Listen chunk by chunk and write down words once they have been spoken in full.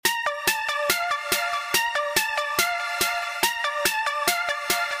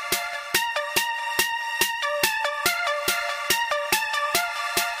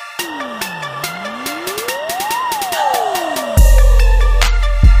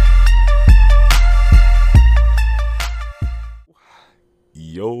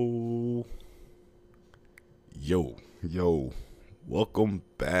Yo, welcome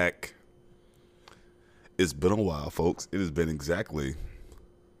back. It's been a while, folks. It has been exactly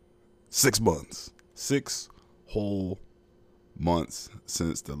 6 months. 6 whole months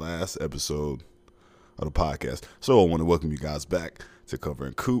since the last episode of the podcast. So I want to welcome you guys back to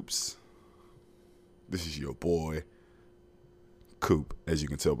Covering Coops. This is your boy, Coop, as you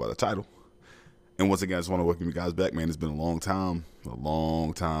can tell by the title. And once again, I just want to welcome you guys back, man. It's been a long time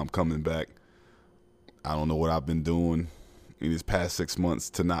coming back. I don't know what I've been doing in these past 6 months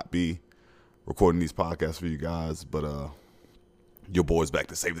to not be recording these podcasts for you guys, but your boy's back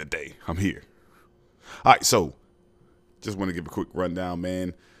to save the day. I'm here. All right, so just want to give a quick rundown,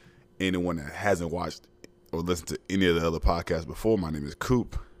 man. Anyone that hasn't watched or listened to any of the other podcasts before, my name is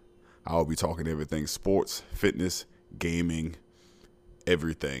Coop. I will be talking everything sports, fitness, gaming,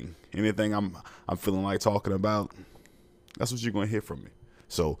 everything. Anything I'm feeling like talking about, that's what you're going to hear from me.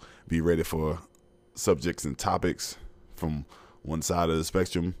 So be ready for subjects and topics from one side of the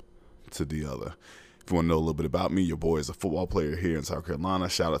spectrum to the other. If you want to know a little bit about me, your boy is a football player here in South Carolina.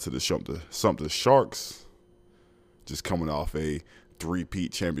 Shout out to the Sumter Sharks. Just coming off a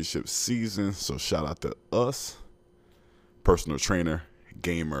three-peat championship season, so shout out to us. Personal trainer,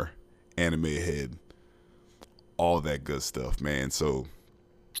 gamer, anime head, all that good stuff, man. So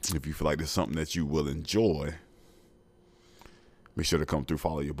if you feel like there's something that you will enjoy, make sure to come through,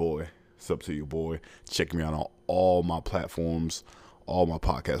 follow your boy. It's up to your boy. Check me out on all my platforms, all my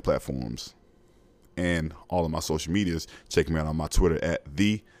podcast platforms, and all of my social medias. Check me out on my Twitter at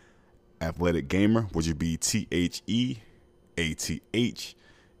The Athletic Gamer, which would be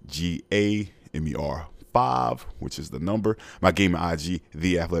TheAthleticGamer5, which is the number. My gaming IG,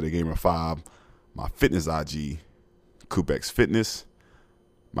 The Athletic Gamer 5. My fitness IG, CoopX Fitness.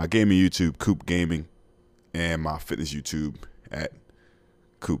 My gaming YouTube, Coop Gaming, and my fitness YouTube at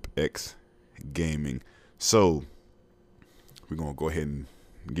CoopX Gaming. So we're gonna go ahead and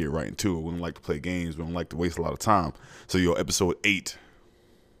get right into it. We don't like to play games. We don't like to waste a lot of time. So episode 8,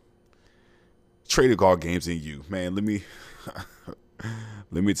 trading card games and you, man. Let me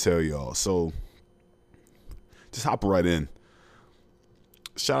tell y'all. So just hop right in.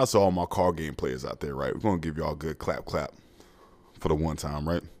 Shout out to all my card game players out there, right? We're gonna give y'all a good clap for the one time,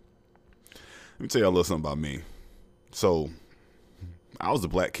 right? Let me tell y'all a little something about me. So I was a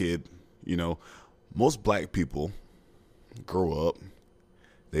black kid. Most black people grow up,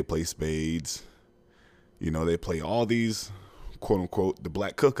 they play spades, they play all these quote unquote the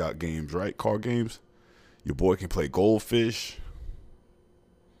black cookout games, right? Card games. Your boy can play goldfish.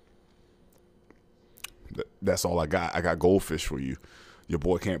 That's all I got. I got goldfish for you. Your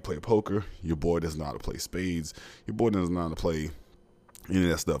boy can't play poker. Your boy doesn't know how to play spades. Your boy doesn't know how to play any of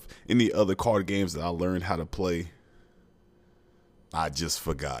that stuff. Any other card games that I learned how to play, I just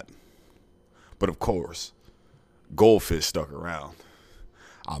forgot. But of course, goldfish stuck around.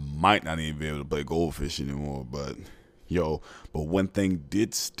 I might not even be able to play goldfish anymore, but one thing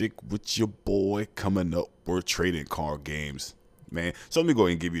did stick with your boy coming up were trading card games, man. So let me go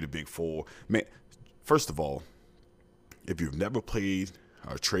ahead and give you the big four. Man, first of all, if you've never played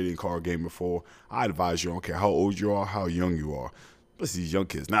a trading card game before, I advise you, I don't care how old you are, how young you are. Plus these young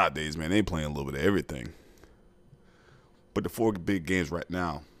kids nowadays, man, they playing a little bit of everything. But the four big games right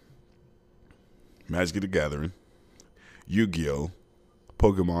now: Magic the Gathering, Yu-Gi-Oh!,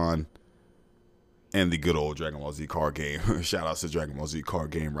 Pokemon, and the good old Dragon Ball Z card game. Shout out to Dragon Ball Z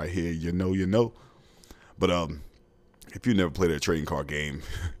card game right here. You know. But if you never played a trading card game,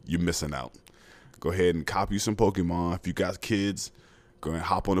 you're missing out. Go ahead and copy some Pokemon. If you got kids, go ahead and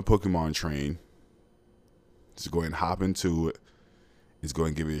hop on the Pokemon train. Just go ahead and hop into it. Just go ahead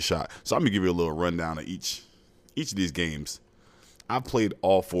and give it a shot. So I'm going to give you a little rundown of each of these games. I've played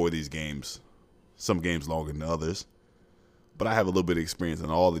all four of these games. Some games longer than others. But I have a little bit of experience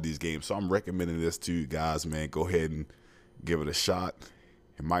in all of these games. So I'm recommending this to you guys, man. Go ahead and give it a shot.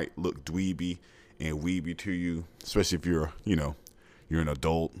 It might look dweeby and weeby to you, especially if you're an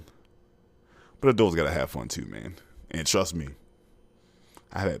adult. But adults got to have fun too, man. And trust me,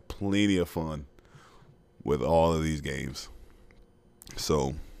 I've had plenty of fun with all of these games.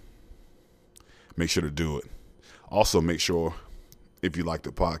 So make sure to do it. Also, make sure, if you like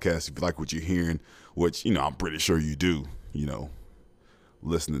the podcast, if you like what you're hearing, which, I'm pretty sure you do,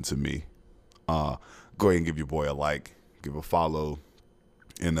 listening to me, go ahead and give your boy a like, give a follow,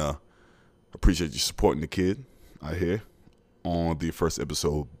 and appreciate you supporting the kid out here on the first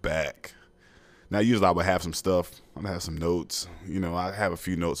episode back. Now, usually I would have some stuff. I'm gonna have some notes. I have a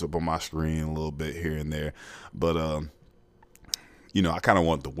few notes up on my screen, a little bit here and there. But I kind of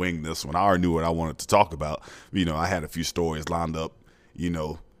wanted to wing this one. I already knew what I wanted to talk about. I had a few stories lined up, in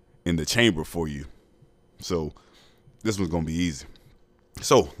the chamber for you. So this one's gonna be easy.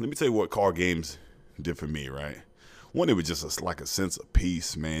 So let me tell you what card games did for me, right? One, it was just like a sense of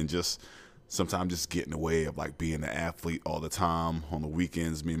peace, man. Just sometimes just get in the way of like being an athlete all the time. On the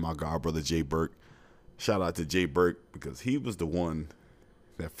weekends, me and my god brother Jay Burke. Shout out to Jay Burke because he was the one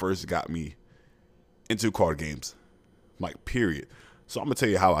that first got me into card games, like period. So I'm gonna tell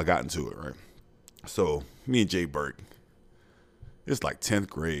you how I got into it, right? So me and Jay Burke, it's like 10th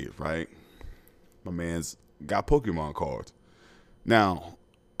grade, right? My man's got Pokemon cards. Now,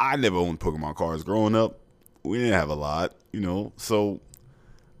 I never owned Pokemon cards growing up. We didn't have a lot, so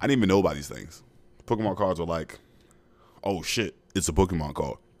I didn't even know about these things. Pokemon cards were like, oh shit, it's a Pokemon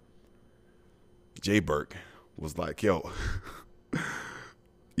card. Jay Burke was like, yo,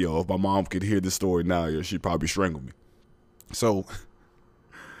 if my mom could hear this story now, she'd probably strangle me. So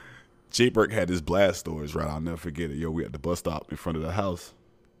Jay Burke had this Blastoise, right? I'll never forget it. We at the bus stop in front of the house.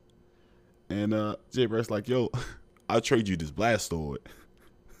 And Jay Burke's like, yo, I'll trade you this Blastoise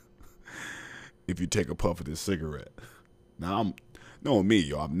if you take a puff of this cigarette. Now, knowing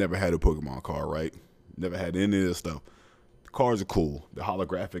me, I've never had a Pokemon card, right? Never had any of this stuff. The cards are cool. The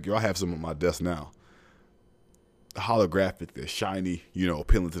holographic, I have some on my desk now. The holographic, they're shiny,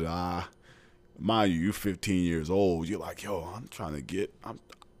 appealing to the eye. Mind you're 15 years old. You're like, I'm trying to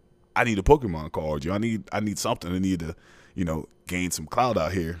I need a Pokemon card. I need something. I need to, gain some clout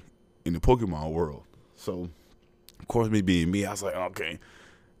out here in the Pokemon world. So, of course, me being me, I was like, okay,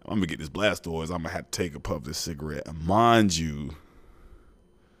 I'm going to get this Blastoise. I'm going to have to take a puff of this cigarette. And mind you,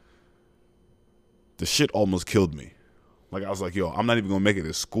 the shit almost killed me. Like, I was like, I'm not even going to make it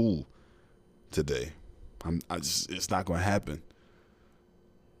to school today. It's not going to happen.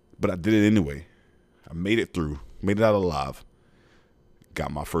 But I did it anyway. I made it through, made it out alive.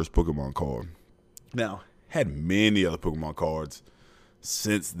 Got my first Pokemon card. Now, had many other Pokemon cards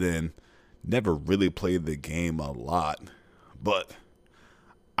since then. Never really played the game a lot, but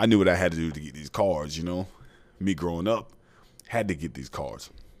I knew what I had to do to get these cards, Me growing up, had to get these cards.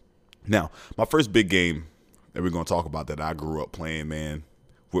 Now, my first big game that we're going to talk about that I grew up playing, man,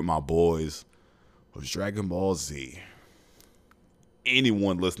 with my boys was Dragon Ball Z.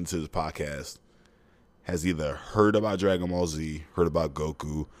 Anyone listening to this podcast has either heard about Dragon Ball Z, heard about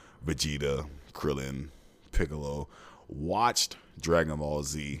Goku, Vegeta, Krillin, Piccolo, watched Dragon Ball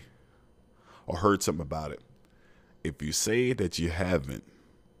Z, or heard something about it. If you say that you haven't,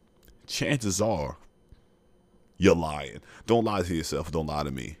 chances are you're lying. Don't lie to yourself. Don't lie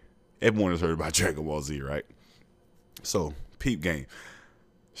to me. Everyone has heard about Dragon Ball Z, right? So, peep game.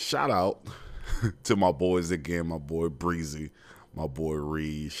 Shout out to my boys again, my boy Breezy, my boy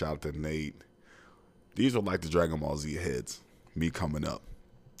Reed. Shout out to Nate. These were like the Dragon Ball Z heads, me coming up.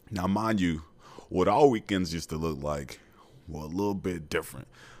 Now, mind you, what our weekends used to look like were a little bit different.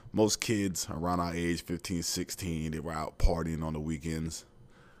 Most kids around our age, 15, 16, they were out partying on the weekends.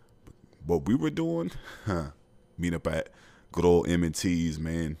 What we were doing, meet up at good old M&T's,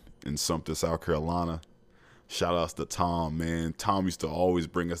 man, in Sumter, South Carolina. Shout outs to Tom, man. Tom used to always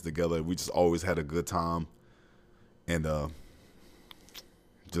bring us together. We just always had a good time. And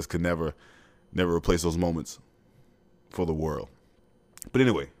just could never replace those moments for the world. But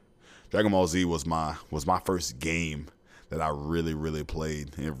anyway, Dragon Ball Z was my first game that I really, really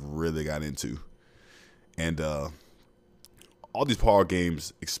played and really got into. And all these power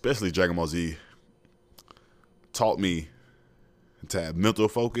games, especially Dragon Ball Z, taught me to have mental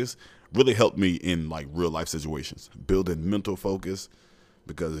focus, really helped me in like real life situations, building mental focus.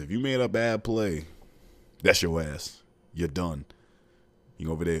 Because if you made a bad play, that's your ass. You're done.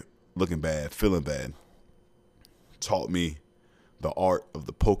 You're over there looking bad, feeling bad. Taught me the art of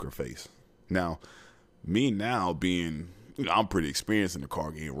the poker face. Now, me now being, I'm pretty experienced in the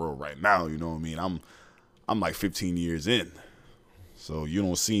card game world right now, you know what I mean? I'm like 15 years in. So you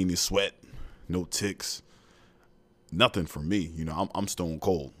don't see any sweat, no ticks, nothing from me. I'm stone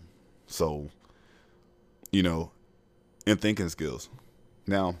cold. So, and thinking skills.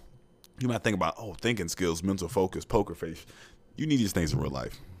 Now, you might think about, thinking skills, mental focus, poker face. You need these things in real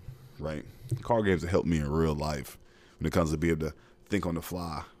life, right? Card games have helped me in real life when it comes to being able to think on the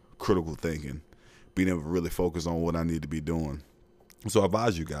fly, critical thinking, being able to really focus on what I need to be doing. So I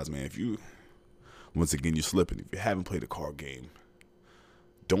advise you guys, man, if you, once again, you're slipping. If you haven't played a card game,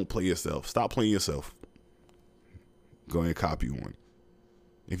 don't play yourself. Stop playing yourself. Go ahead and copy one.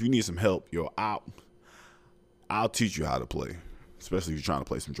 If you need some help, I'll teach you how to play. Especially if you're trying to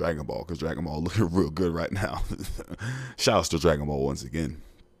play some Dragon Ball, because Dragon Ball looking real good right now. Shout out to Dragon Ball once again.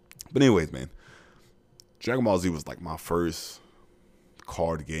 But anyways, man, Dragon Ball Z was like my first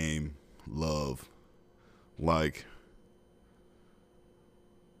card game love. Like,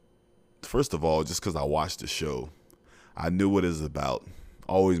 first of all, just because I watched the show, I knew what it was about.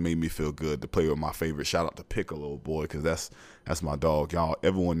 Always made me feel good to play with my favorite. Shout out to Piccolo, boy, because that's my dog. Y'all,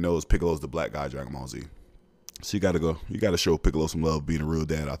 everyone knows Piccolo's the black guy, Dragon Ball Z. So you gotta show Piccolo some love, being a real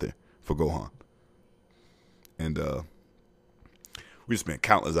dad out there for Gohan. And we just spent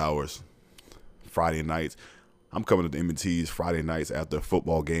countless hours Friday nights. I'm coming to the M&T's Friday nights after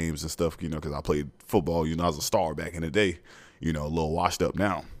football games and stuff, because I played football, I was a star back in the day, a little washed up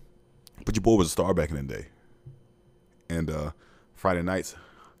now. But your boy was a star back in the day. And Friday nights,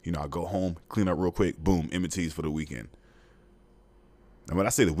 I go home, clean up real quick, boom, M&T's for the weekend. And when I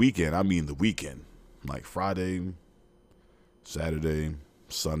say the weekend, I mean the weekend. Like Friday, Saturday,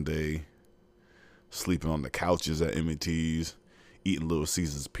 Sunday, sleeping on the couches at M&T's, eating Little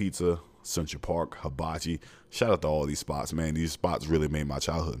Caesars Pizza, Central Park, Hibachi. Shout out to all these spots, man. These spots really made my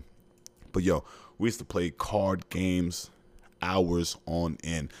childhood. But yo, we used to play card games hours on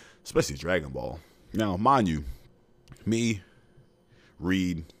end, especially Dragon Ball. Now, mind you, me,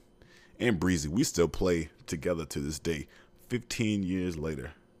 Reed, and Breezy, we still play together to this day, 15 years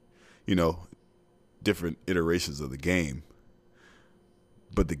later. Different iterations of the game,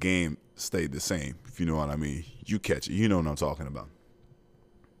 but the game stayed the same, if you know what I mean. You catch it. You know what I'm talking about.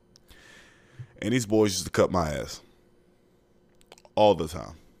 And these boys used to cut my ass all the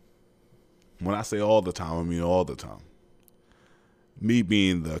time. When I say all the time, I mean all the time. Me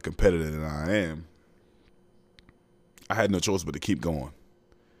being the competitor that I am, I had no choice but to keep going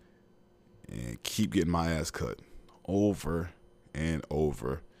and keep getting my ass cut over and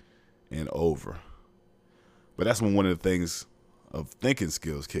over and over. But that's when one of the things of thinking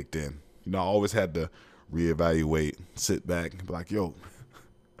skills kicked in. I always had to reevaluate, sit back, and be like, yo,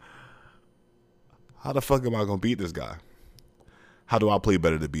 how the fuck am I going to beat this guy? How do I play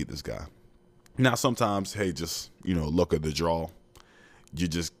better to beat this guy? Now, sometimes, hey, just, luck of the draw. You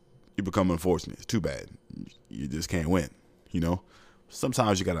become unfortunate. It's too bad. You just can't win,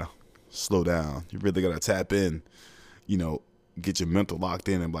 Sometimes you got to slow down. You really got to tap in, get your mental locked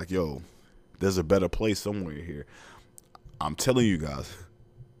in and be like, yo, there's a better place somewhere here. I'm telling you guys,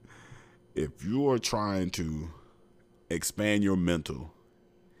 if you are trying to expand your mental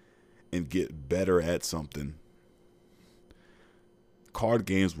and get better at something, card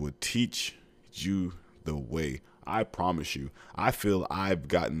games will teach you the way. I promise you. I feel I've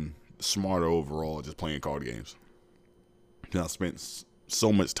gotten smarter overall just playing card games. I spent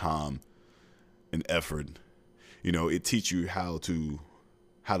so much time and effort. It teaches you how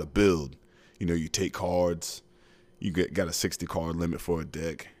to build. You take cards. You got a 60 card limit for a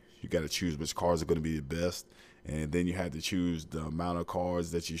deck. You got to choose which cards are going to be the best. And then you have to choose the amount of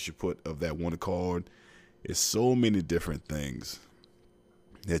cards that you should put of that one card. It's so many different things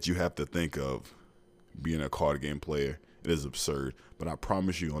that you have to think of being a card game player. It is absurd. But I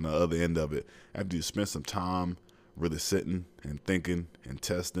promise you, on the other end of it, after you spend some time really sitting and thinking and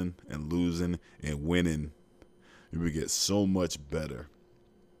testing and losing and winning, you will get so much better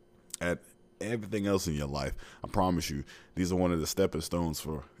at everything else in your life. I promise you, these are one of the stepping stones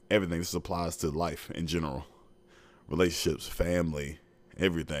for everything. This applies to life in general. Relationships, family,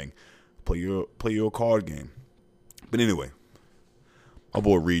 everything. Play your card game. But anyway, my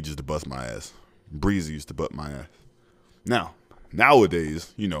boy Reed used to bust my ass. Breezy used to butt my ass.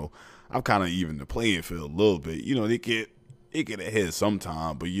 Nowadays, I'm kind of even the playing field a little bit. It get ahead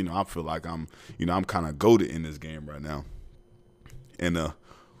sometime, but I feel like I'm kind of goated in this game right now. And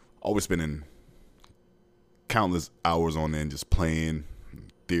always spending countless hours on end just playing,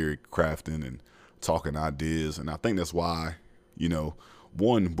 theory crafting, and talking ideas. And I think that's why,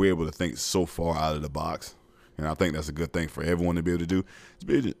 one, we're able to think so far out of the box. And I think that's a good thing for everyone to be able to do,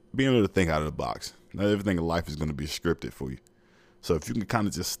 is be able to think out of the box. Not everything in life is going to be scripted for you. So if you can kind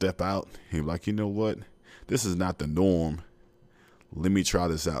of just step out and be like, you know what, this is not the norm. Let me try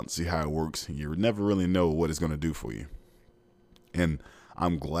this out and see how it works. You never really know what it's going to do for you. And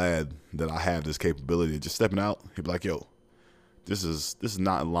I'm glad that I have this capability of just stepping out and be like, yo, this is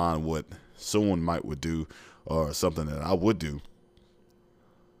not in line with what someone would do or something that I would do.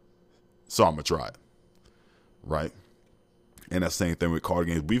 So I'm going to try it. Right? And that same thing with card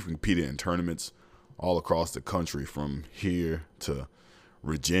games. We've competed in tournaments all across the country, from here to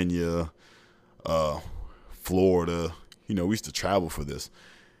Virginia, Florida. We used to travel for this.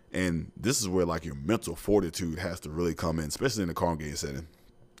 And this is where your mental fortitude has to really come in, especially in the card game setting.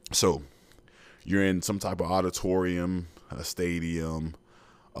 So you're in some type of auditorium, a stadium,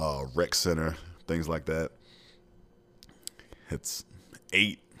 rec center, things like that. It's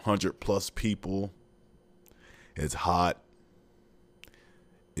 800 plus people. It's hot.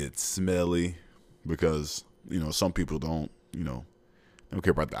 It's smelly because, some people don't, They don't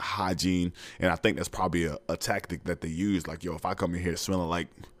care about the hygiene. And I think that's probably a tactic that they use. Like, yo, if I come in here smelling like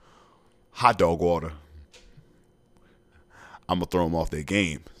hot dog water, I'm gonna throw them off their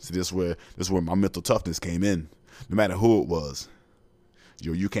game. See, this is where my mental toughness came in. No matter who it was,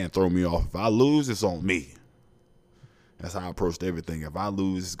 yo, you can't throw me off. If I lose, it's on me. That's how I approached everything. If I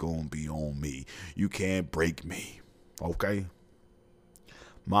lose, it's gonna be on me. You can't break me. Okay?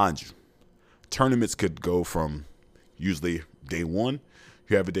 Mind you, tournaments could go from usually day 1,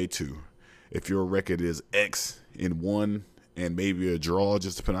 you have a day 2. If your record is X in 1 and maybe a draw,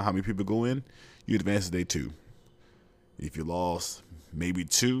 just depending on how many people go in, you advance to day 2. If you lost maybe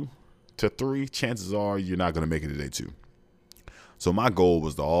 2 to 3, chances are you're not going to make it to day 2. So my goal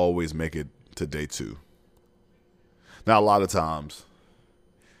was to always make it to day 2. Now, a lot of times,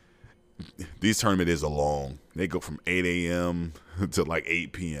 these tournaments are long. They go from 8 a.m. to like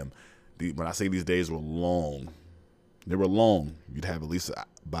 8 p.m. When I say these days were long, they were long. You'd have at least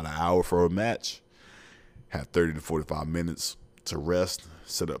about an hour for a match, have 30 to 45 minutes to rest,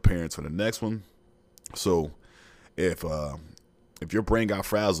 set up parents for the next one. So if your brain got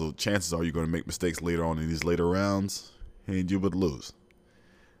frazzled, chances are you're going to make mistakes later on in these later rounds, and you would lose.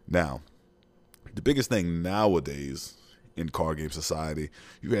 Now, the biggest thing nowadays in card game society,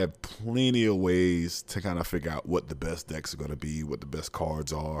 you have plenty of ways to kind of figure out what the best decks are going to be, what the best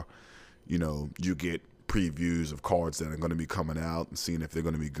cards are. You know, you get previews of cards that are going to be coming out and seeing if they're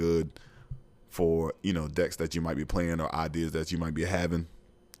going to be good for, you know, decks that you might be playing or ideas that you might be having.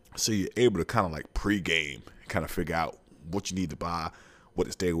 So you're able to kind of like pregame, kind of figure out what you need to buy, what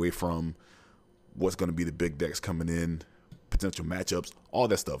to stay away from, what's going to be the big decks coming in, potential matchups, all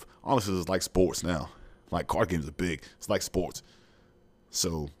that stuff. Honestly, it's like sports now. Like, card games are big. It's like sports.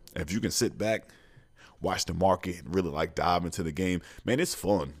 So if you can sit back, watch the market, and really like dive into the game, man, it's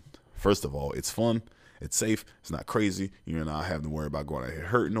fun. First of all, it's fun. It's safe. It's not crazy. You're not having to worry about going out here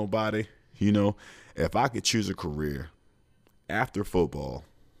hurting nobody. You know, if I could choose a career after football,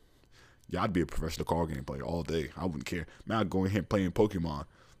 yeah, I'd be a professional card game player all day. I wouldn't care. Man, I'd go in here playing Pokemon.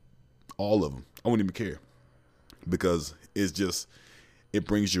 All of them. I wouldn't even care. Because it's just, it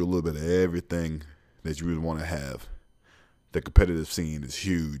brings you a little bit of everything that you would want to have. The competitive scene is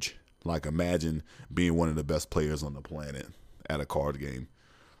huge. Like, imagine being one of the best players on the planet at a card game.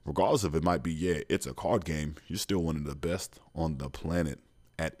 Regardless if it might be, yeah, it's a card game, you're still one of the best on the planet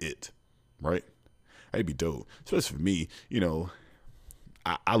at it, right? That'd be dope. Especially for me, you know,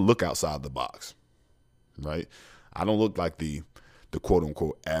 I look outside the box, right? I don't look like the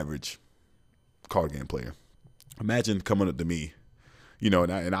quote-unquote average card game player. Imagine coming up to me, you know,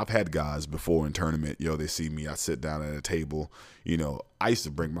 and I've had guys before in tournament, you know, they see me, I sit down at a table, you know, I used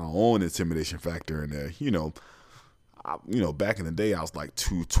to bring my own intimidation factor in there, you know, back in the day, I was like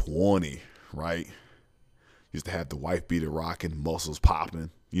 220, right? Used to have the wife beater rocking, muscles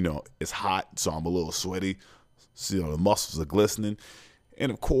popping, you know, it's hot, so I'm a little sweaty, so, you know, the muscles are glistening,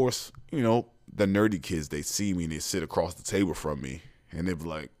 and of course, you know, the nerdy kids, they see me and they sit across the table from me, and they're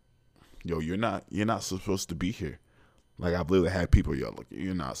like, yo, you're not supposed to be here. Like, I've literally had people yell, like,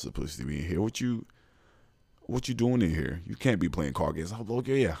 you're not supposed to be in here. What you doing in here? You can't be playing card games. I'm like,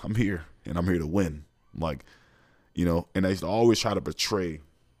 yeah, I'm here, and I'm here to win. Like, you know, and I used to always try to portray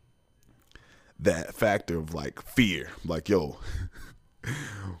that factor of, like, fear. Like, yo,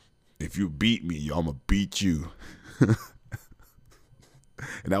 if you beat me, yo, I'm going to beat you.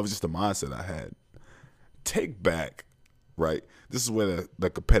 And that was just the mindset I had. Take back, right? This is where the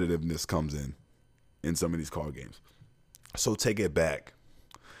competitiveness comes in some of these card games. So take it back.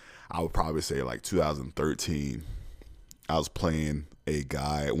 I would probably say like 2013. I was playing a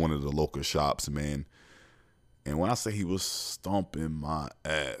guy at one of the local shops, man. And when I say he was stomping my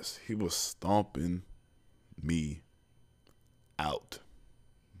ass, he was stomping me out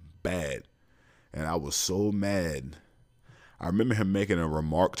bad. And I was so mad. I remember him making a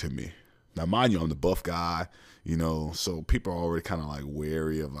remark to me. Now, mind you, I'm the buff guy, you know, so people are already kind of like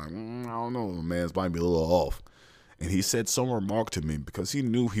wary of like, I don't know, man's might be a little off. And he said some remark to me because he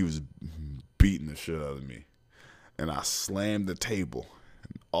knew he was beating the shit out of me. And I slammed the table.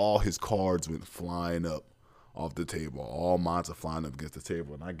 And all his cards went flying up off the table. All mine are flying up against the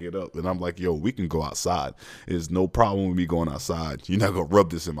table. And I get up and I'm like, yo, we can go outside. There's no problem with me going outside. You're not going to rub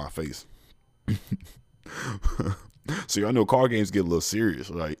this in my face. So y'all know card games get a little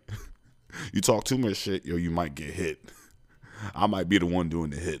serious, right? You talk too much shit, yo, you might get hit. I might be the one doing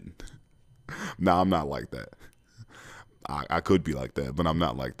the hitting. Nah, I'm not like that. I could be like that, but I'm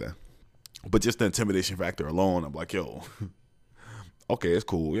not like that. But just the intimidation factor alone, I'm like, yo, okay, it's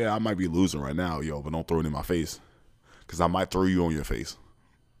cool. Yeah, I might be losing right now, yo, but don't throw it in my face because I might throw you on your face.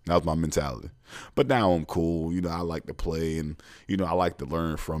 That was my mentality. But now I'm cool. I like to play, and I like to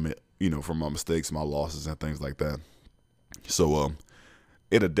learn from it. From my mistakes, my losses, and things like that. So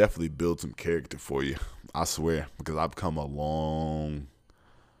it'll definitely build some character for you. I swear, because I've come a long,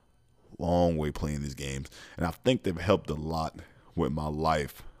 long way playing these games, and I think they've helped a lot with my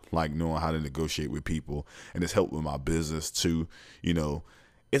life, like knowing how to negotiate with people, and it's helped with my business too.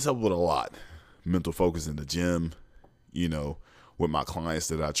 It's helped with a lot. Mental focus in the gym, with my clients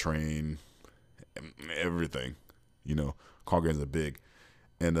that I train, everything. Card games are big,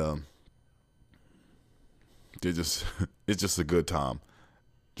 and it's just a good time.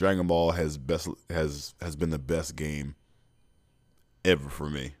 Dragon Ball has been the best game ever for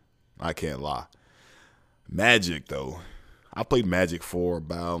me. I can't lie. Magic though, I played Magic for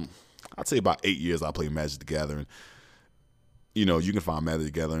I'd say about 8 years. I played Magic the Gathering. You can find Magic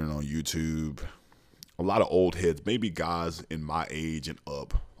the Gathering on YouTube. A lot of old heads, maybe guys in my age and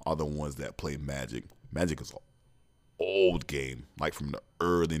up, are the ones that play Magic. Magic is an old game, like from the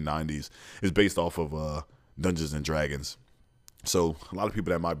early 90s. It's based off of Dungeons and Dragons. So a lot of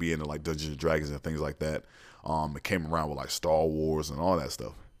people that might be into like Dungeons and Dragons and things like that, it came around with like Star Wars and all that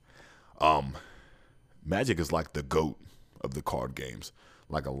stuff. Magic is like the GOAT of the card games.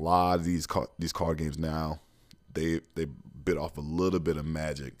 Like a lot of these card games now, they bit off a little bit of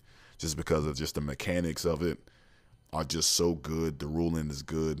Magic just because of just the mechanics of it are just so good. The ruling is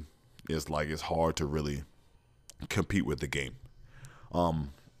good. It's hard to really compete with the game.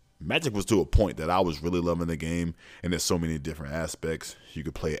 Magic was to a point that I was really loving the game, and there's so many different aspects. You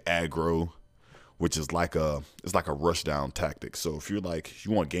could play aggro, which is like a rush down tactic. So if you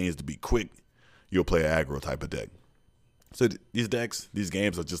want games to be quick, you'll play an aggro type of deck. So these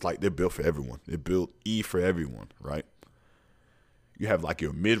games are just like, they're built for everyone. They're built for everyone, right? You have like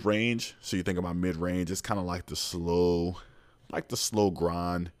your mid range. So you think about mid range, it's kind of like the slow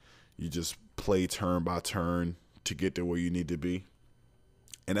grind. You just play turn by turn to get to where you need to be.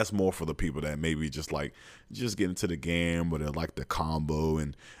 And that's more for the people that maybe just get into the game, but they like the combo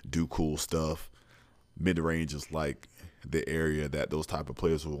and do cool stuff. Mid range is like the area that those type of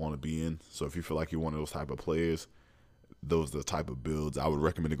players would want to be in. So if you feel like you're one of those type of players, those are the type of builds I would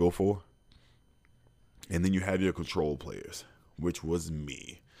recommend to go for. And then you have your control players, which was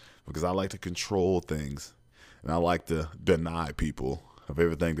me, because I like to control things, and I like to deny people of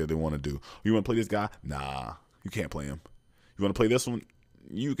everything that they want to do. You want to play this guy? Nah, you can't play him. You want to play this one?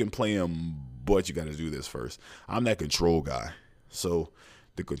 You can play him, but you got to do this first. I'm that control guy. So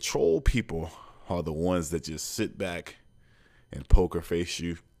the control people are the ones that just sit back and poker face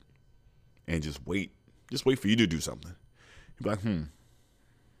you and just wait for you to do something. You're like,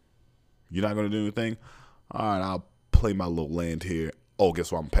 you're not going to do anything? All right, I'll play my little land here. Oh,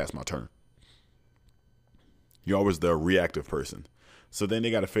 guess what? I'm going to pass my turn. You're always the reactive person. So then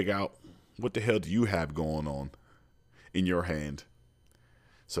they got to figure out, what the hell do you have going on in your hand?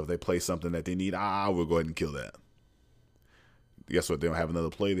 So if they play something that they need, we'll go ahead and kill that. Guess what? They don't have another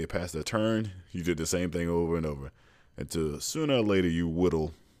play. They pass their turn. You did the same thing over and over. Until sooner or later you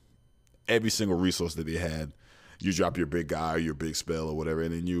whittle every single resource that they had. You drop your big guy or your big spell or whatever,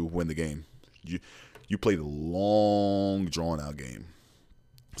 and then you win the game. You play the long, drawn-out game.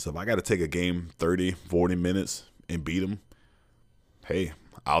 So if I got to take a game 30, 40 minutes and beat them, hey,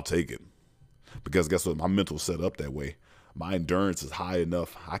 I'll take it. Because guess what? My mental's set up that way. My endurance is high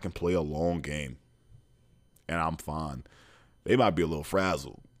enough. I can play a long game, and I'm fine. They might be a little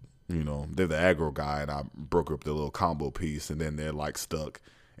frazzled. They're the aggro guy, and I broke up their little combo piece, and then they're like stuck,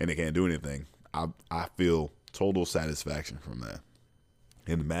 and they can't do anything. I feel total satisfaction from that.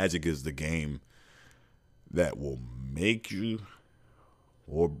 And Magic is the game that will make you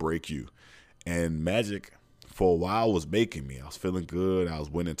or break you. And Magic, for a while, was making me. I was feeling good. I was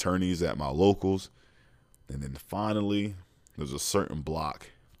winning tourneys at my locals. And then finally, there's a certain block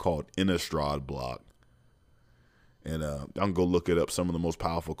called Innistrad block. And I can go look it up. Some of the most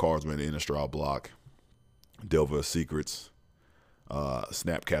powerful cards were in the Innistrad block. Delver of Secrets,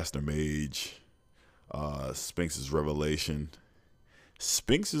 Snapcaster Mage, Sphinx's Revelation.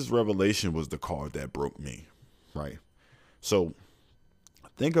 Sphinx's Revelation was the card that broke me, right? So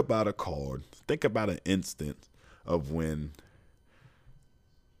think about a card. Think about an instance of when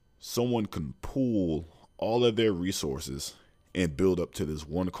someone can pool all of their resources and build up to this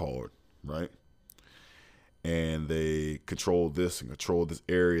one card, right? And they control this and control this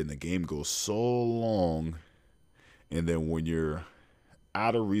area, and the game goes so long. And then when you're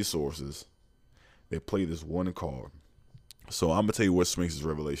out of resources, they play this one card. So I'm going to tell you what Sphinx's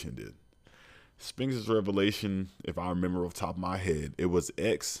Revelation did. Sphinx's Revelation, if I remember off the top of my head, it was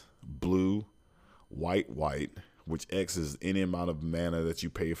X, blue, white, which X is any amount of mana that you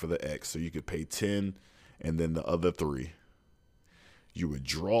pay for the X. So you could pay 10 and then the other 3. You would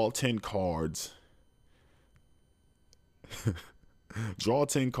draw 10 cards. Draw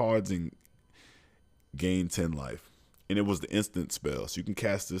 10 cards and gain 10 life. And it was the instant spell. So you can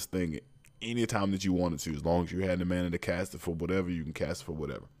cast this thing anytime that you wanted to. As long as you had the mana to cast it for whatever, you can cast it for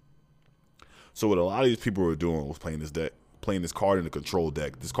whatever. So what a lot of these people were doing was playing this card in the control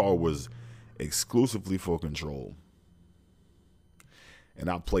deck. This card was exclusively for control. And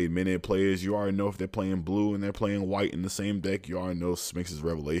I've played many players. You already know if they're playing blue and they're playing white in the same deck, you already know Sphinx's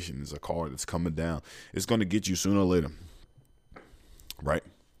Revelation is a card that's coming down. It's going to get you sooner or later. Right?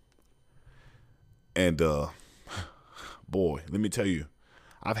 And, boy, let me tell you,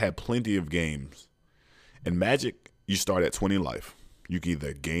 I've had plenty of games. In Magic, you start at 20 life. You can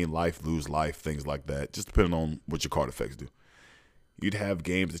either gain life, lose life, things like that, just depending on what your card effects do. You'd have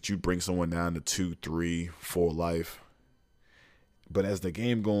games that you bring someone down to 2, 3, 4 life. But as the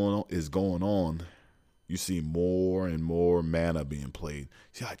game is going on, you see more and more mana being played.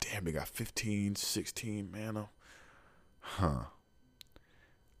 You see, like, damn, they got 15, 16 mana. Huh.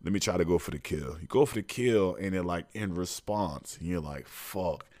 Let me try to go for the kill. You go for the kill, and they're like in response. And you're like,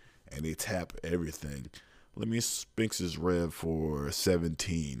 fuck. And they tap everything. Let me Sphinx's Rev for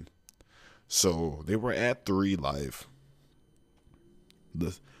 17. So they were at 3 life.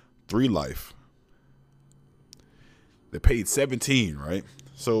 The 3 life. They paid 17, right?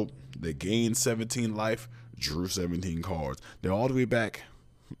 So they gained 17 life, drew 17 cards. They're all the way back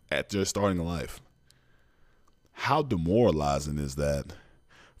at their starting life. How demoralizing is that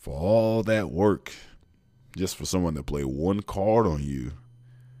for all that work just for someone to play 1 card on you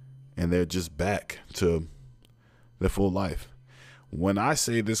and they're just back to their full life? When I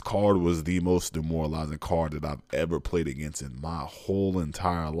say this card was the most demoralizing card that I've ever played against in my whole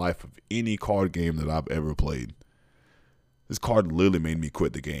entire life of any card game that I've ever played, this card literally made me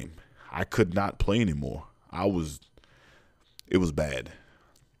quit the game. I could not play anymore. It was bad.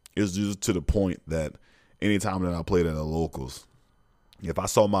 It was just to the point that anytime that I played at the locals, if I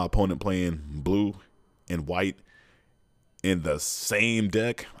saw my opponent playing blue and white in the same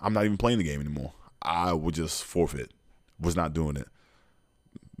deck, I'm not even playing the game anymore. I would just forfeit. Was not doing it.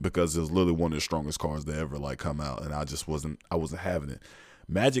 Because it was literally one of the strongest cards that ever come out, and I wasn't having it.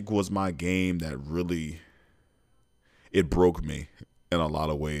 Magic was my game that really, it broke me in a lot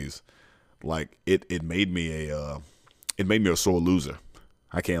of ways. Like it made me a sore loser.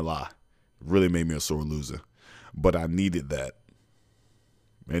 I can't lie. It really made me a sore loser. But I needed that.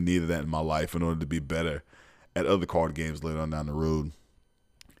 I needed that in my life in order to be better at other card games later on down the road.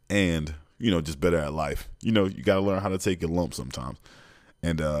 And, just better at life. You got to learn how to take your lumps sometimes.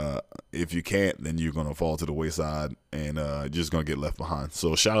 And if you can't, then you're going to fall to the wayside and you're just going to get left behind.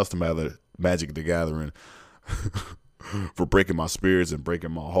 So shout outs to Magic the Gathering for breaking my spirits and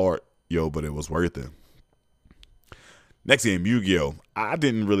breaking my heart. But it was worth it. Next game, Yu-Gi-Oh! I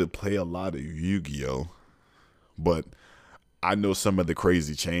didn't really play a lot of Yu-Gi-Oh! But I know some of the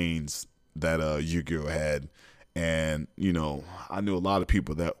crazy chains that Yu-Gi-Oh! Had. And, I knew a lot of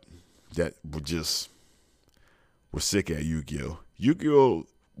people that were sick at Yu-Gi-Oh! Yu-Gi-Oh!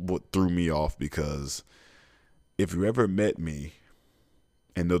 What threw me off because if you ever met me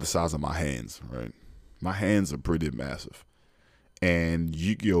and know the size of my hands, right? My hands are pretty massive. And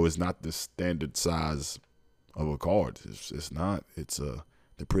Yu-Gi-Oh! Is not the standard size of a card. It's not.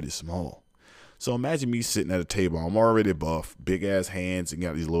 They're pretty small. So imagine me sitting at a table. I'm already buff, big ass hands, and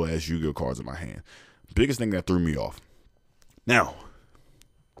got these little ass Yu-Gi-Oh! Cards in my hand. Biggest thing that threw me off. Now,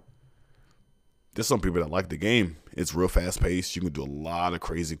 there's some people that like the game. It's real fast paced. You can do a lot of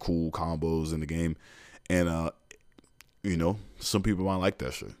crazy cool combos in the game. And, some people might like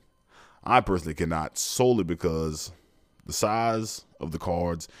that shit. I personally cannot, solely because the size of the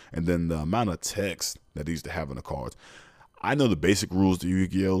cards and then the amount of text that they used to have on the cards. I know the basic rules to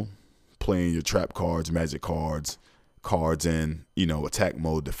Yu-Gi-Oh! Playing your trap cards, magic cards in, attack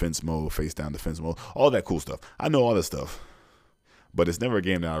mode, defense mode, face down defense mode, all that cool stuff. I know all that stuff. But it's never a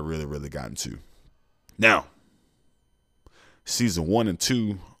game that I really, really got into. Now, season 1 and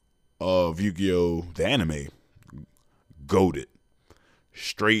 2 of Yu-Gi-Oh! The anime, goated.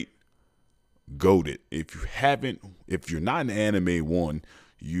 Straight goated. If you're not an anime one,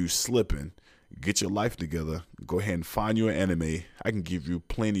 you slipping. Get your life together. Go ahead and find you an anime. I can give you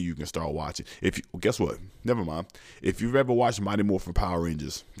plenty you can start watching. Guess what? Never mind. If you've ever watched Mighty Morphin Power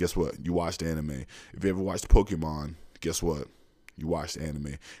Rangers, guess what? You watched the anime. If you ever watched Pokemon, guess what? You watched the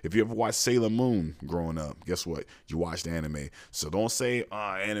anime. If you ever watched Sailor Moon growing up, guess what? You watched the anime. So don't say,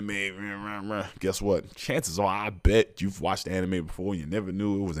 anime. Guess what? Chances are, I bet you've watched the anime before and you never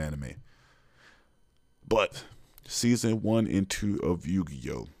knew it was anime. But Season 1 and 2 of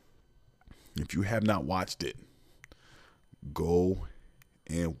Yu-Gi-Oh! If you have not watched it, go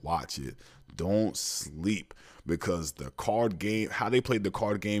and watch it. Don't sleep, because the card game, how they played the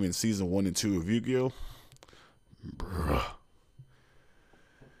card game in season 1 and 2 of Yu-Gi-Oh! Bruh.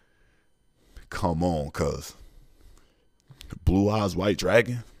 Come on, cuz. Blue Eyes White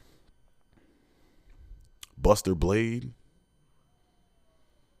Dragon, Buster Blade,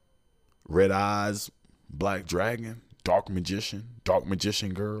 Red Eyes Black Dragon, Dark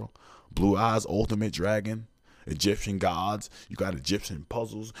Magician Girl, Blue Eyes Ultimate Dragon, Egyptian gods. You got Egyptian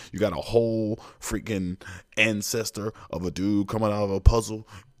puzzles. You got a whole freaking ancestor of a dude coming out of a puzzle.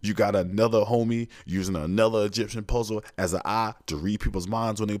 You got another homie using another Egyptian puzzle as an eye to read people's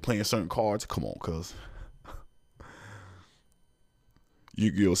minds when they're playing certain cards. Come on, cuz.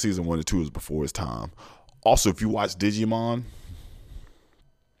 Yu-Gi-Oh! Season 1 and 2 is before its time. Also, if you watch Digimon,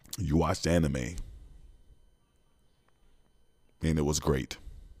 you watched anime. And it was great.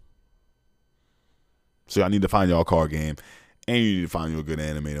 So I need to find y'all a card game, and you need to find you a good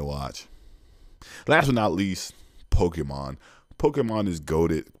anime to watch. Last but not least, Pokemon. Pokemon is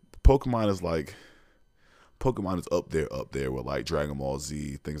goated. Pokemon is up there with like Dragon Ball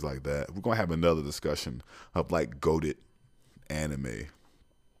Z, things like that. We're gonna have another discussion of like goated anime.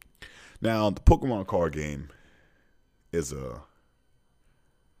 Now, the Pokemon card game is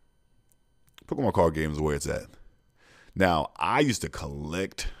where it's at. Now, I used to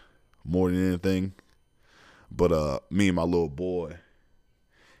collect more than anything, but me and my little boy,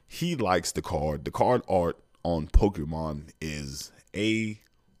 he likes the card. The card art on Pokemon is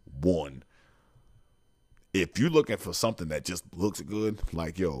A1. If you're looking for something that just looks good,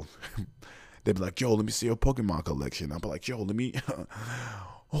 like, yo, they'd be like, yo, let me see your Pokemon collection. I'll be like, yo, let me,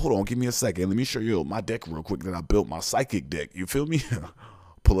 hold on, give me a second. Let me show you my deck real quick that I built, my Psychic deck. You feel me?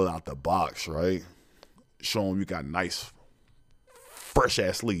 Pull it out the box, right? Show them you got nice,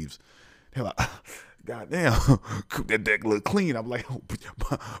 fresh-ass sleeves. They're like, God damn, that deck look clean. I'm like,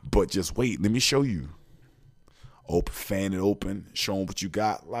 but just wait, let me show you. Open, fan it open, show them what you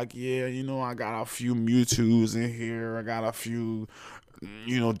got. Like, yeah, you know, I got a few Mewtwo's in here. I got a few,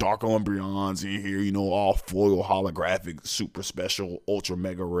 you know, Dark Umbreons in here. You know, all foil, holographic, super special, ultra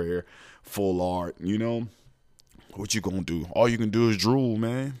mega rare, full art. You know, what you gonna do? All you can do is drool,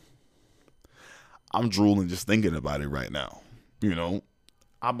 man. I'm drooling just thinking about it right now. You know,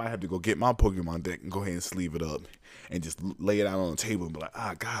 I might have to go get my Pokemon deck and go ahead and sleeve it up and just lay it out on the table and be like,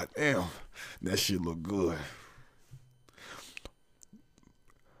 ah, god damn, that shit look good.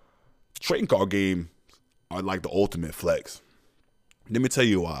 Trading card game are like the ultimate flex. Let me tell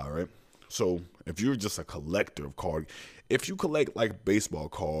you why, right? So if you're just a collector of cards, if you collect like baseball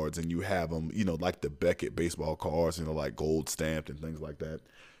cards and you have them, you know, like the Beckett baseball cards, you know, like gold stamped and things like that,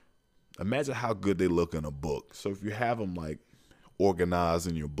 imagine how good they look in a book. So if you have them like organized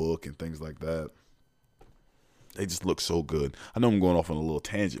in your book and things like that, they just look so good. I know I'm going off on a little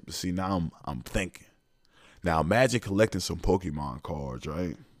tangent, but see, now I'm thinking. Now imagine collecting some Pokemon cards,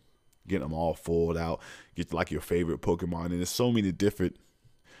 right? Getting them all folded out, get like your favorite Pokemon, and there's so many different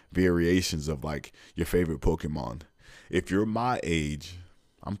variations of like your favorite Pokemon. If you're my age,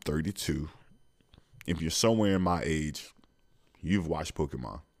 I'm 32. If you're somewhere in my age, you've watched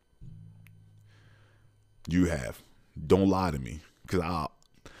Pokemon. You have. Don't lie to me, because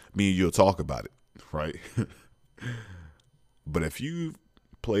me and you'll talk about it, right? But if you've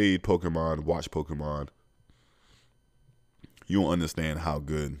played Pokemon, watched Pokemon, you'll understand how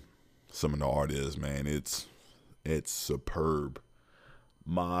good some of the art is, man. It's superb.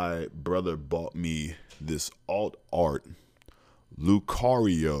 My brother bought me this alt art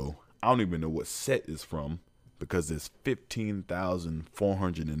Lucario. I don't even know what set it's from, because there's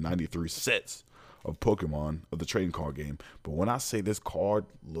 15,493 sets of Pokemon of the trading card game. But when I say this card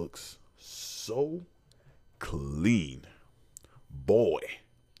looks so clean, boy,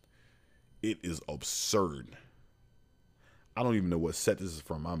 it is absurd. I don't even know what set this is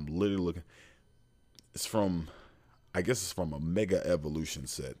from. I'm literally looking. It's from, I guess it's from a Mega Evolution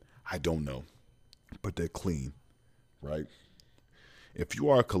set. I don't know. But they're clean, right? If you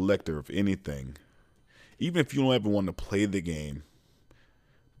are a collector of anything, even if you don't ever want to play the game,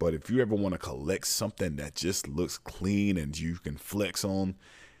 but if you ever want to collect something that just looks clean and you can flex on,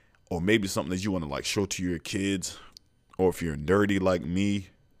 or maybe something that you want to like show to your kids, or if you're nerdy like me,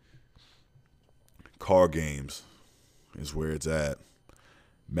 card games is where it's at.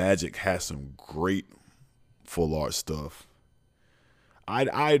 Magic has some great full art stuff.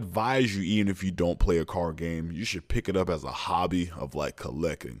 I advise you, even if you don't play a card game, you should pick it up as a hobby of like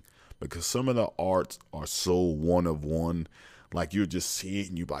collecting, because some of the arts are so one of one. Like you'll just see it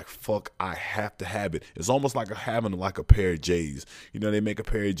and you be like, fuck, I have to have it. It's almost like having like a pair of J's. You know, they make a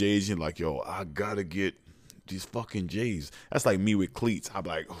pair of J's and you're like, yo, I gotta get these fucking J's. That's like me with cleats. I'm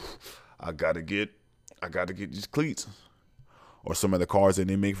like, I gotta get these cleats. Or some of the cards that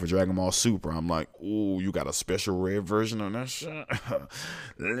they make for Dragon Ball Super. I'm like, ooh, you got a special red version on that shit?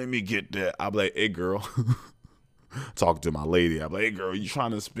 Let me get that. I'm like, hey, girl. Talking to my lady. I'm like, hey, girl, you trying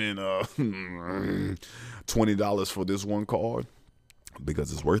to spend $20 for this one card?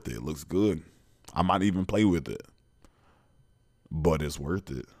 Because it's worth it. It looks good. I might even play with it. But it's worth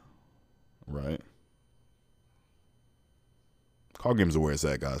it. Right? Card games are where it's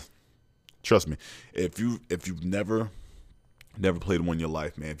at, guys. Trust me. If you've never played one in your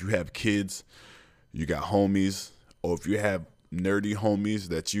life, man. If you have kids, you got homies, or if you have nerdy homies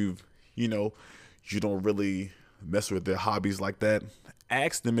that you don't really mess with their hobbies like that,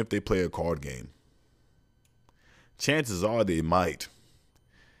 ask them if they play a card game. Chances are they might.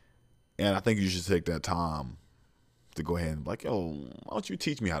 And I think you should take that time to go ahead and be like, yo, why don't you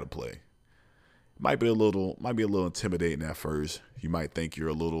teach me how to play? Might be a little intimidating at first. You might think you're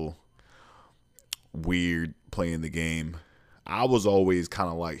a little weird playing the game. I was always kind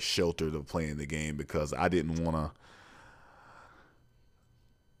of like sheltered of playing the game because I didn't want to.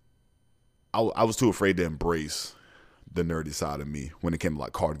 I was too afraid to embrace the nerdy side of me when it came to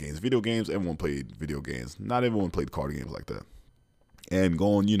like card games. Video games, everyone played video games. Not everyone played card games like that. And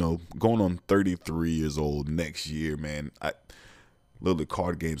going on 33 years old next year, man, literally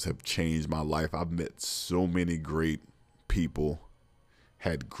card games have changed my life. I've met so many great people,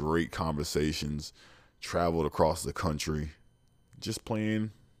 had great conversations, traveled across the country, just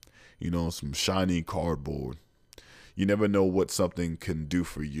playing, some shiny cardboard. You never know what something can do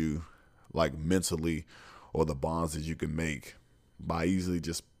for you, like mentally, or the bonds that you can make by easily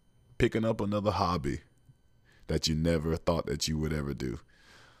just picking up another hobby that you never thought that you would ever do.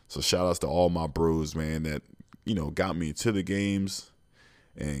 So shout outs to all my bros, man, that, got me to the games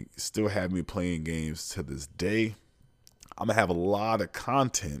and still have me playing games to this day. I'm going to have a lot of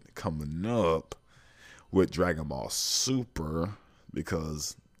content coming up with Dragon Ball Super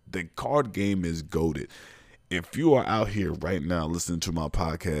because the card game is goated. If you are out here right now listening to my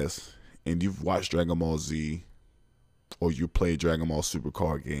podcast and you've watched Dragon Ball Z or you play Dragon Ball Super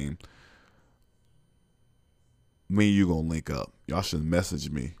card game, me and you gonna link up. Y'all should message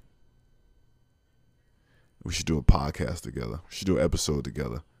me. We should do a podcast together. We should do an episode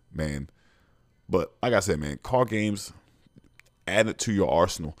together, man. But like I said, man, card games, add it to your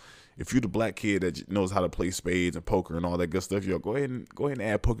arsenal. If you're the black kid that knows how to play spades and poker and all that good stuff, yo, go ahead and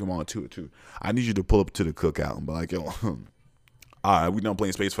add Pokemon to it too. I need you to pull up to the cookout and be like, yo, all right, we done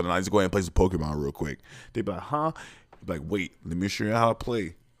playing spades for the night. Let's go ahead and play some Pokemon real quick. They be like, huh? Be like, wait, let me show you how to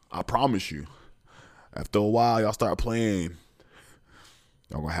play. I promise you. After a while, y'all start playing.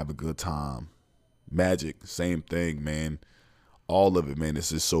 Y'all gonna have a good time. Magic, same thing, man. All of it, man.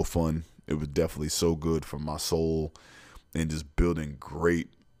 This is so fun. It was definitely so good for my soul and just building great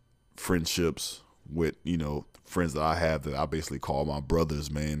friendships with, friends that I have that I basically call my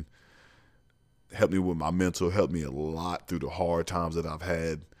brothers, man. Helped me with my mental, helped me a lot through the hard times that I've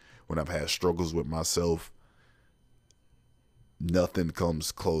had when I've had struggles with myself. Nothing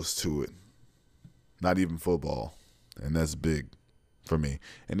comes close to it. Not even football. And that's big for me.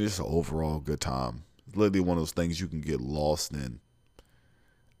 And it's an overall good time. It's literally one of those things you can get lost in.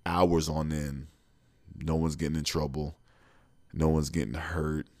 Hours on end. No one's getting in trouble. No one's getting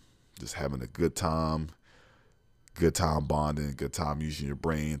hurt. Just having a good time. Good time bonding. Good time using your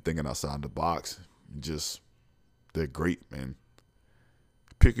brain. Thinking outside the box. They're great, man.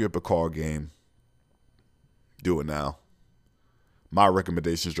 Pick you up a card game. Do it now. My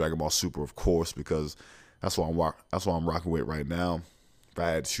recommendation is Dragon Ball Super, of course, because that's what I'm rocking with right now. If I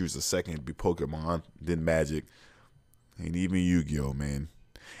had to choose a second, it'd be Pokemon, then Magic, and even Yu-Gi-Oh, man.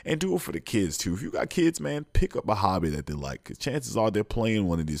 And do it for the kids, too. If you got kids, man, pick up a hobby that they like. Because chances are they're playing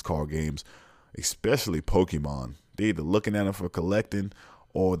one of these card games, especially Pokemon. They're either looking at them for collecting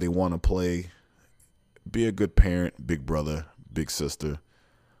or they want to play. Be a good parent, big brother, big sister,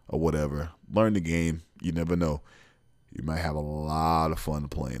 or whatever. Learn the game. You never know. You might have a lot of fun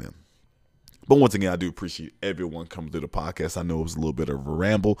playing it. But once again, I do appreciate everyone coming through the podcast. I know it was a little bit of a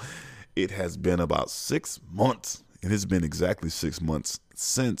ramble. It has been about 6 months. It has been exactly 6 months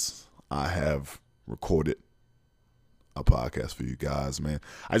since I have recorded a podcast for you guys, man.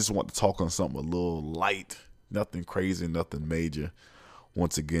 I just want to talk on something a little light. Nothing crazy, nothing major.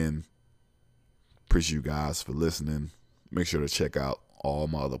 Once again, appreciate you guys for listening. Make sure to check out all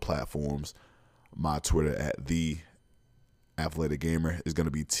my other platforms. My Twitter at the Athletic Gamer is going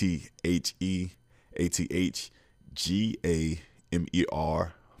to be TheAthDgamer. GAMER5.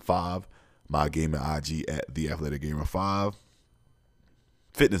 My gaming IG at The Athletic Gamer 5.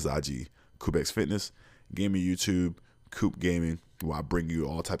 Fitness IG, CoopX Fitness. Gaming YouTube, Coop Gaming, where I bring you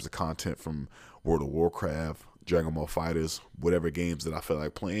all types of content from World of Warcraft, Dragon Ball FighterZ, whatever games that I feel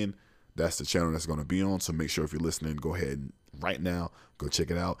like playing. That's the channel that's going to be on. So make sure if you're listening, go ahead and right now go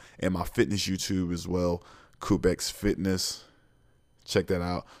check it out. And my fitness YouTube as well, CoopX Fitness. Check that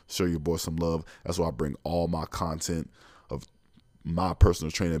out. Show your boy some love. That's why I bring all my content of my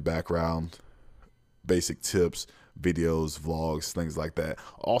personal training background, basic tips, videos, vlogs, things like that.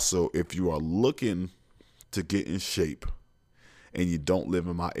 Also, if you are looking to get in shape and you don't live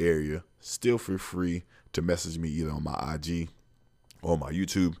in my area, still feel free to message me either on my IG or my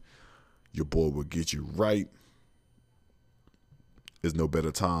YouTube. Your boy will get you right. There's no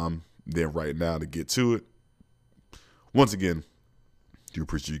better time than right now to get to it. Once again, do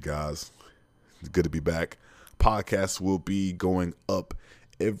appreciate you guys. It's good to be back. Podcasts will be going up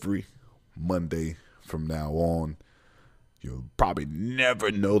every Monday from now on. You'll probably never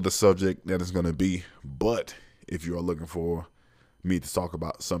know the subject that it's going to be, but if you are looking for me to talk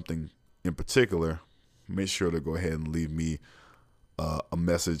about something in particular, make sure to go ahead and leave me a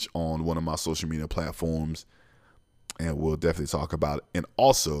message on one of my social media platforms, and we'll definitely talk about it. And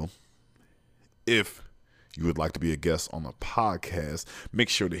also, if you would like to be a guest on the podcast, make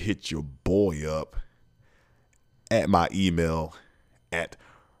sure to hit your boy up at my email at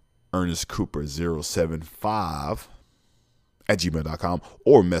ErnestCooper075 at gmail.com,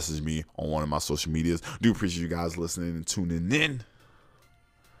 or message me on one of my social medias. Do appreciate you guys listening and tuning in.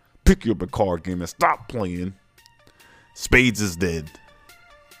 Pick you up a card game and stop playing. Spades is dead.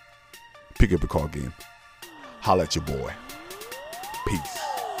 Pick up a card game. Holla at your boy. Peace.